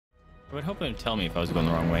I would hope it would tell me if I was going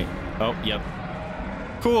the wrong way. Oh, yep.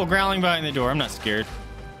 Cool, growling behind the door. I'm not scared.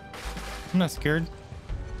 I'm not scared.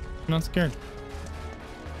 I'm not scared.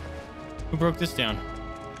 Who broke this down?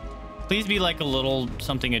 Please be like a little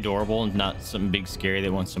something adorable and not some big scary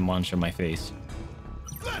that wants to munch on my face.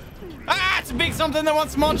 Ah, it's a big something that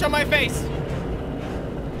wants to munch on my face.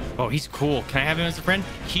 Oh, he's cool. Can I have him as a friend?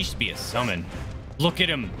 He should be a summon. Look at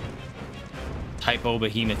him. Typo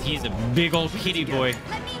behemoth. He's a big old kitty boy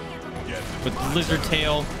with lizard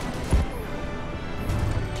tail.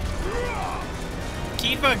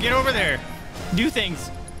 Kifa, get over there. Do things.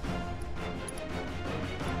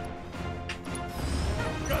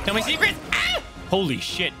 Tell me secrets. Ah! Holy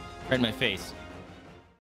shit. Right in my face.